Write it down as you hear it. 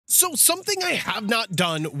So something I have not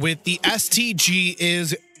done with the STG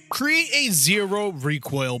is create a zero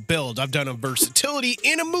recoil build. I've done a versatility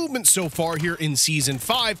and a movement so far here in season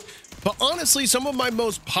 5, but honestly, some of my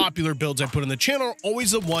most popular builds I put on the channel are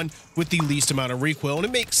always the one with the least amount of recoil, and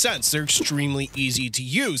it makes sense. They're extremely easy to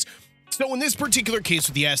use. So in this particular case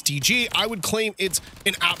with the STG, I would claim it's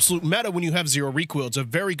an absolute meta when you have zero recoil. It's a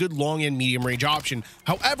very good long and medium range option.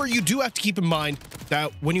 However, you do have to keep in mind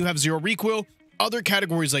that when you have zero recoil, other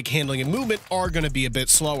categories like handling and movement are going to be a bit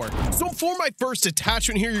slower. So for my first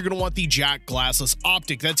attachment here, you're going to want the Jack Glassless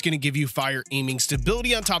Optic. That's going to give you fire aiming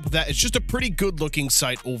stability. On top of that, it's just a pretty good looking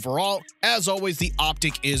sight overall. As always, the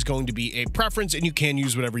optic is going to be a preference and you can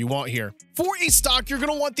use whatever you want here. For a stock, you're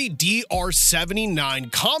going to want the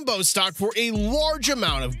DR79 combo stock for a large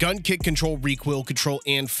amount of gun kick control, recoil control,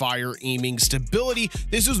 and fire aiming stability.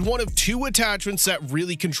 This is one of 2 attachments that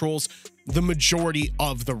really controls the majority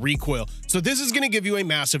of the recoil. So this is going to give you a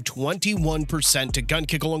massive 21% to gun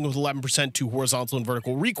kick along with 11% to horizontal and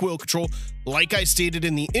vertical recoil control. Like I stated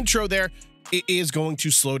in the intro there, it is going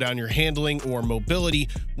to slow down your handling or mobility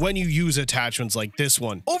when you use attachments like this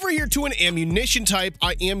one. Over here to an ammunition type,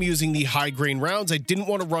 I am using the high grain rounds. I didn't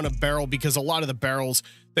want to run a barrel because a lot of the barrels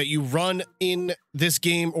that you run in this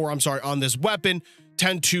game, or I'm sorry, on this weapon,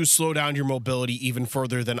 tend to slow down your mobility even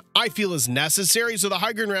further than I feel is necessary. So the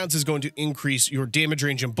high grain rounds is going to increase your damage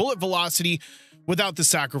range and bullet velocity without the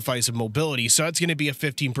sacrifice of mobility. So that's going to be a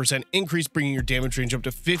 15% increase, bringing your damage range up to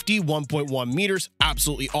 51.1 meters.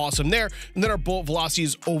 Absolutely awesome there. And then our bullet velocity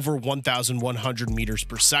is over 1,100 meters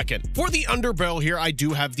per second. For the underbarrel here, I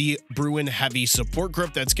do have the Bruin Heavy Support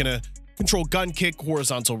Grip. That's going to control gun kick,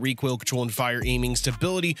 horizontal recoil control, and fire aiming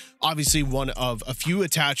stability. Obviously one of a few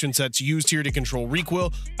attachments that's used here to control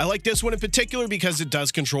recoil. I like this one in particular because it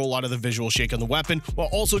does control a lot of the visual shake on the weapon while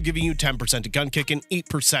also giving you 10% to gun kick and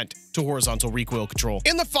 8% to horizontal recoil control.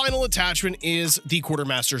 And the final attachment is the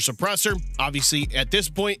Quartermaster Suppressor. Obviously at this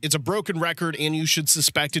point it's a broken record and you should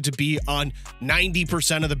suspect it to be on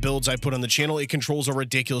 90% of the builds I put on the channel. It controls a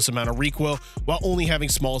ridiculous amount of recoil while only having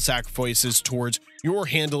small sacrifices towards your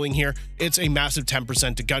handling here. It's a massive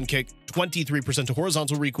 10% to gun kick, 23% to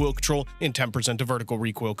horizontal recoil control, and 10% to vertical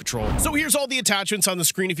recoil control. So here's all the attachments on the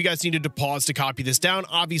screen if you guys needed to pause to copy this down.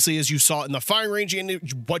 Obviously, as you saw in the firing range and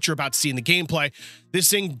what you're about to see in the gameplay,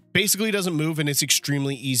 this thing basically doesn't move and it's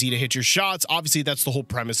extremely easy to hit your shots. Obviously, that's the whole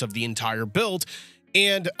premise of the entire build.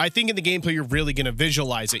 And I think in the gameplay, you're really going to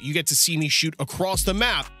visualize it. You get to see me shoot across the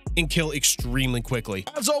map and kill extremely quickly.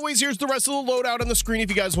 As always, here's the rest of the loadout on the screen if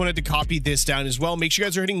you guys wanted to copy this down as well. Make sure you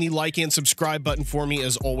guys are hitting the like and subscribe button for me.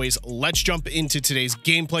 As always, let's jump into today's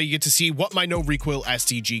gameplay. You get to see what my no recoil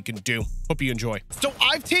STG can do. Hope you enjoy. So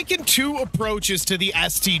I've taken 2 approaches to the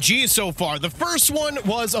STG so far. The first one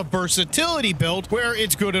was a versatility build where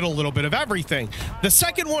it's good at a little bit of everything. The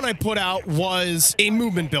second one I put out was a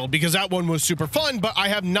movement build because that one was super fun, but I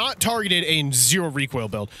have not targeted a zero recoil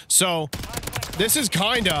build. So this is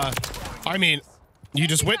kind of, I mean, you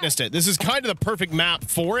just witnessed it. This is kind of the perfect map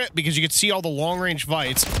for it because you can see all the long range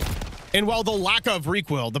fights. And while the lack of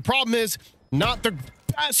recoil, the problem is not the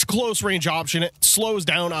best close range option. It slows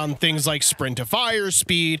down on things like sprint to fire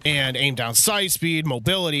speed and aim down sight speed,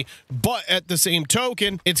 mobility. But at the same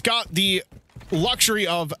token, it's got the luxury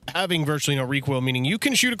of having virtually no recoil, meaning you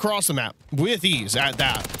can shoot across the map with ease at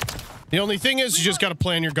that. The only thing is you just got to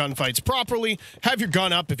plan your gunfights properly, have your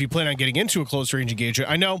gun up if you plan on getting into a close range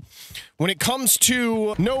engagement. I know when it comes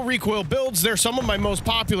to no recoil builds, they're some of my most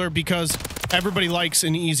popular because everybody likes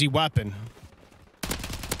an easy weapon.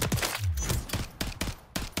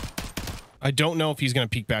 I don't know if he's going to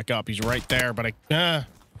peek back up. He's right there, but I'm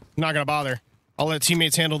not going to bother. I'll let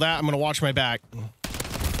teammates handle that. I'm going to watch my back.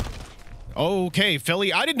 Okay,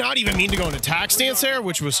 Philly. I did not even mean to go in attack stance there,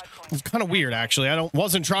 which was kind of weird, actually.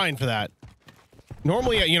 Wasn't trying for that.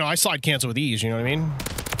 Normally, you know, I slide cancel with ease, you know what I mean?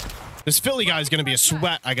 This Philly guy is going to be a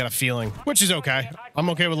sweat, I got a feeling, which is okay. I'm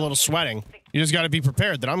okay with a little sweating. You just got to be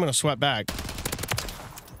prepared that I'm going to sweat back.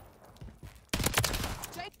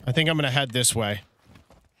 I think I'm going to head this way.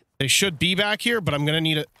 They should be back here, but I'm going to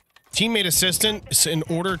need a teammate assistant in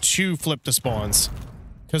order to flip the spawns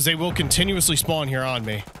because they will continuously spawn here on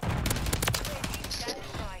me.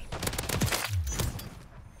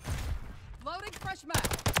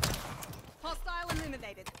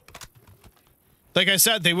 Like I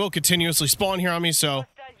said, they will continuously spawn here on me, so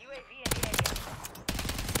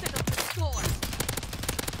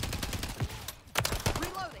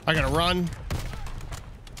I gotta run.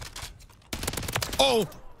 Oh,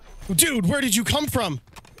 dude, where did you come from?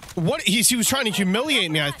 What? He was trying to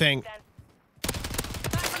humiliate me, I think.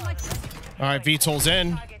 All right, VTOL's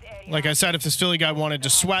in. Like I said, if this Philly guy wanted to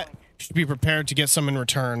sweat, Should be prepared to get some in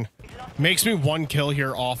return. Makes me 1 kill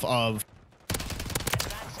here off of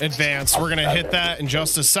advance. We're going to hit that in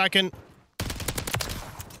just a second.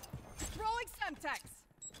 Throwing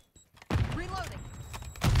reloading.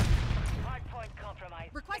 Hardpoint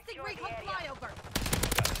compromised. Requesting recon flyover.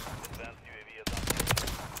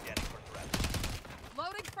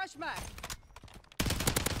 Loading fresh mag.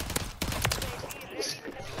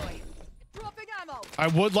 Dropping ammo. I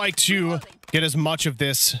would like to get as much of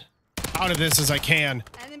this out of this as I can.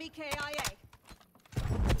 Enemy KIA.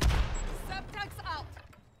 Subtext out.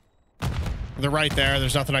 They're right there.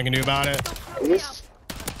 There's nothing I can do about it.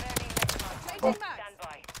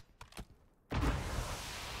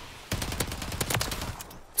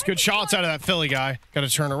 It's good shots out of that Philly guy. Got to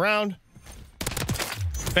turn around.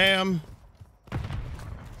 Bam.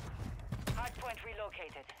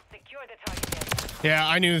 Yeah,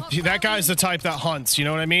 I knew that guy's the type that hunts. You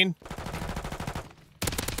know what I mean?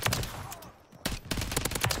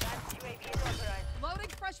 Loading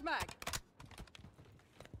fresh mag.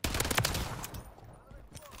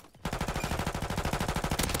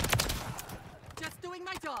 Just doing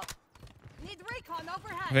my job. Need recon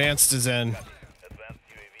overhead. Advanced is in. Advanced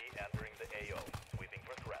UAV entering the AO. Sweeping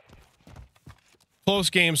for threat.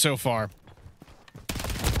 Close game so far.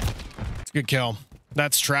 It's a good kill.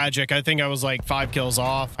 That's tragic. I think I was like 5 kills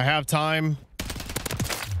off. I have time.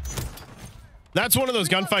 That's one of those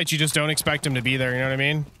gunfights you just don't expect him to be there. You know what I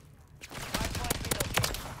mean?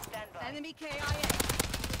 Enemy KIA.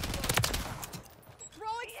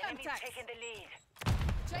 Throwing Semtex. Taking the lead.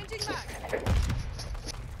 Changing back.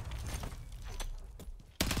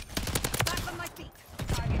 Back on my feet.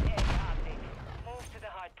 Target area update. Move to the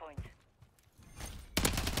hard point.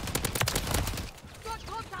 Got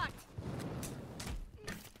contact.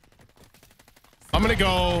 I'm gonna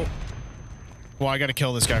go. Well, I gotta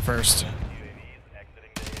kill this guy first.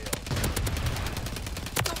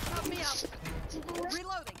 Don't cut me out.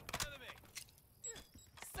 Reloading.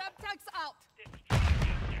 Subtext out.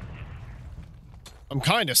 I'm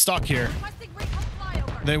kind of stuck here. Requesting recon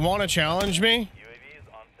flyover. They want to challenge me. UAV is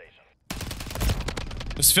on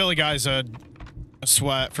station. This Philly guy's a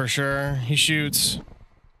sweat for sure. He shoots.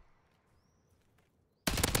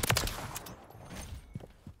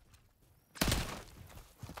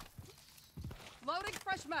 Loading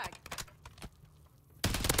fresh mag.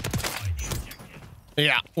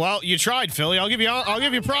 Yeah. Well, you tried, Philly. I'll give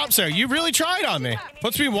you props there. You really tried on me.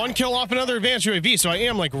 Puts me 1 kill off another advanced UAV, so I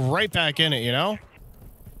am like right back in it, you know?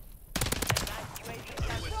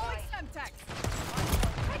 Throwing Semtex.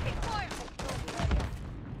 Taking fire.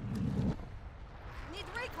 Need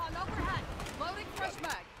recon overhead. Loading fresh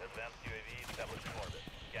mag. Advanced UAV established in orbit.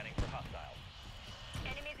 Scanning for hostiles.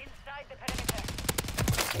 Enemies inside the perimeter.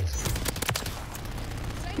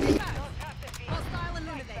 Changing back. Hostile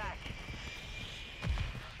eliminated.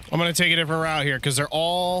 I'm going to take a different route here because they're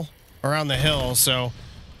all around the hill. So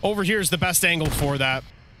over here is the best angle for that.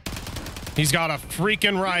 He's got a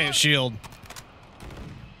freaking riot shield.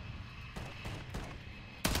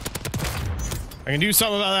 I can do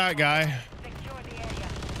something about that guy. Secure the area.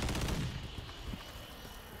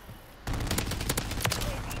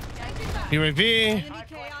 Changing back. UAV. Enemy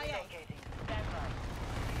KIA.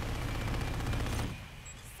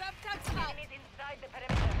 Subtext out. Enemies inside the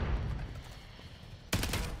perimeter.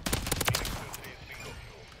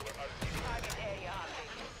 Target area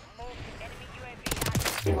update. Move to enemy UAV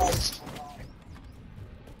active.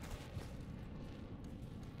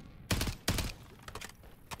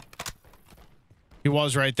 He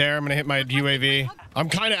was right there. I'm going to hit my UAV. I'm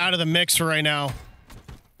kind of out of the mix for right now.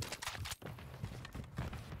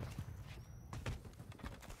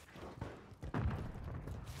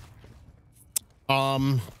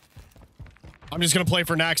 I'm just going to play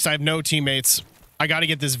for next. I have no teammates. I got to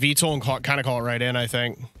get this VTOL and kind of call it right in, I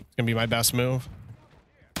think. It's going to be my best move.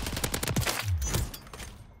 I'm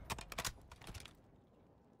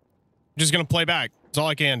just going to play back. That's all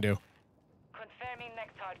I can do. Confirming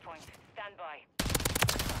next hard point. Stand by.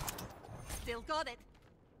 Still got it.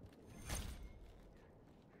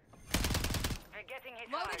 We're getting hit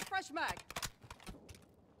hard. Loading fresh mag.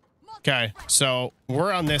 Okay, so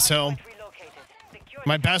we're on this hill. Relocated. Secure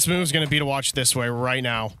My best move is going to be to watch this way right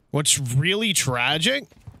now. What's really tragic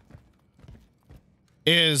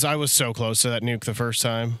is I was so close to that nuke the first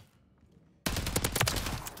time.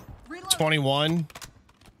 reload. 21.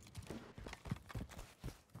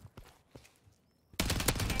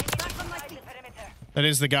 Back on my feet. Perimeter. That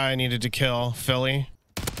is the guy I needed to kill, Philly.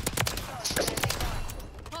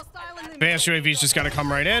 Hostile eliminated. Advanced UAV's just got to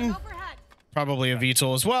come right in. Overhead. Probably a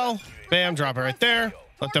VTOL as well. Bam, drop it right there.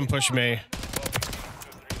 Let them push me.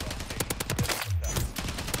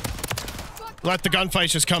 Let the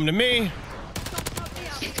gunfights just come to me.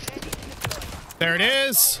 There it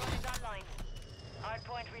is.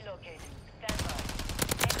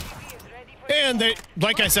 And they,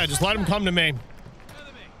 like I said, just let them come to me.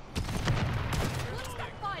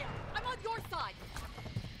 I'm on your side.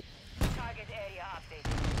 Target area update.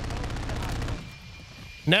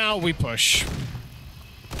 Now we push.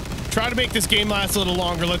 Try to make this game last a little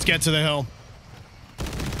longer. Let's get to the hill.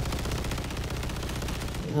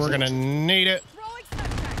 We're gonna need it.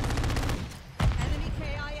 Enemy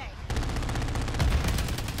KIA.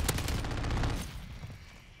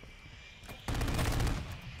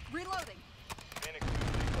 Reloading.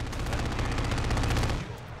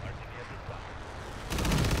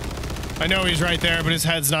 I know he's right there, but his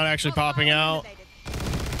head's not actually popping out.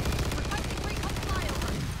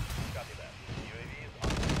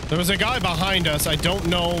 There was a guy behind us. I don't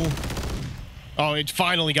know. Oh, it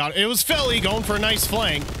finally got it. It was Philly going for a nice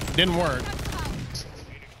flank. Didn't work.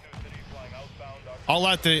 I'll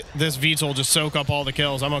let this VTOL just soak up all the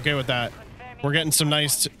kills. I'm okay with that. We're getting some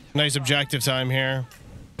nice objective time here.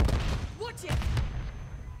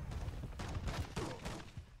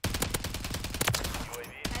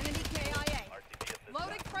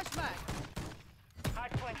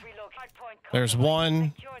 There's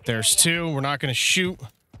one. There's two. We're not going to shoot.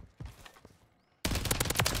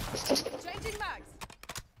 Changing mags.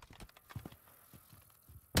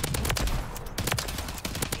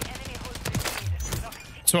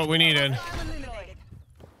 That's what we needed.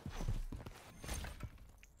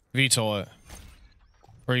 VTOL it.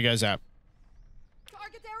 Where are you guys at?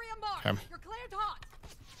 Target area marked. Okay. You're cleared hot.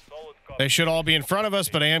 They should all be in front of us,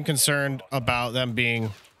 but I am concerned about them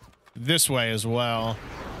being this way as well.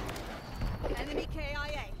 Enemy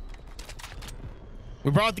KIA.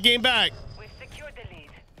 We brought the game back. We've secured the lead.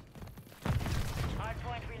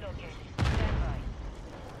 Hardpoint relocated. Stand by.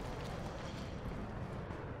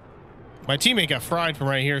 My teammate got fried from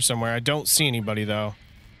right here somewhere. I don't see anybody though.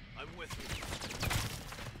 I'm with you.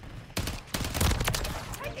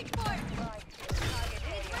 Taking fire. Target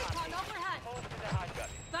recon overhead.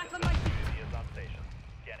 Back on my feet. UAV is on station.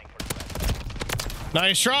 Scanning for threats.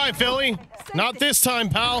 Nice try, Philly. Not this time,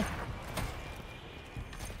 pal.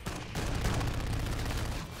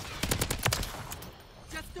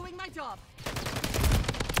 Just doing my job.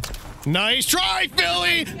 Nice try,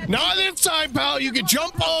 Philly. Not this time, pal. You can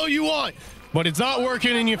jump all you want, but it's not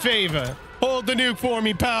working in your favor. Hold the nuke for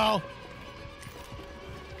me, pal.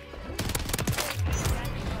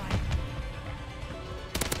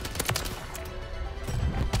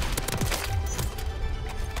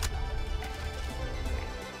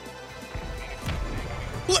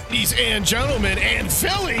 Ladies and gentlemen, and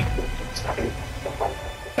Philly.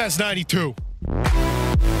 That's 92.